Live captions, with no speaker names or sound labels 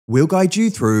We'll guide you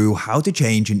through how to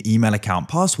change an email account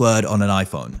password on an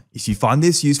iPhone. If you find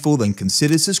this useful, then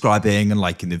consider subscribing and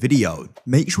liking the video.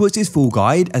 Make sure it's this full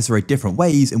guide, as there are different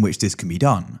ways in which this can be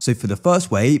done. So for the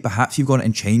first way, perhaps you've gone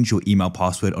and changed your email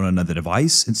password on another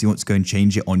device, and so you want to go and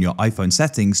change it on your iPhone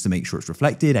settings to make sure it's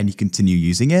reflected and you continue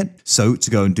using it. So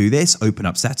to go and do this, open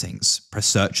up settings, press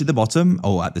search at the bottom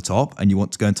or at the top, and you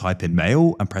want to go and type in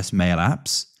mail and press mail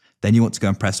apps. Then you want to go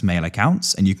and press mail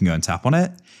accounts, and you can go and tap on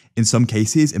it. In some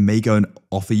cases, it may go and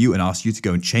offer you and ask you to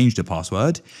go and change the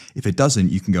password. If it doesn't,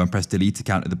 you can go and press delete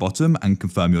account at the bottom and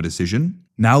confirm your decision.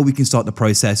 Now we can start the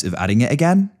process of adding it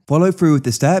again. Follow through with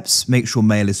the steps, make sure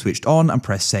mail is switched on and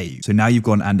press save. So now you've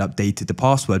gone and updated the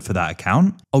password for that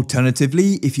account.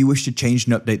 Alternatively, if you wish to change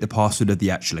and update the password of the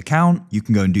actual account, you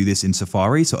can go and do this in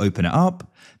Safari, so open it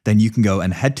up. Then you can go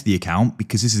and head to the account.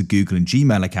 Because this is a Google and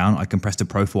Gmail account, I can press the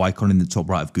profile icon in the top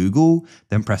right of Google,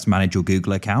 then press manage your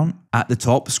Google account. At the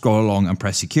top, scroll along and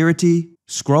press security.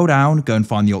 Scroll down, go and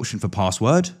find the option for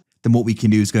password. Then what we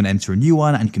can do is go and enter a new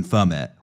one and confirm it.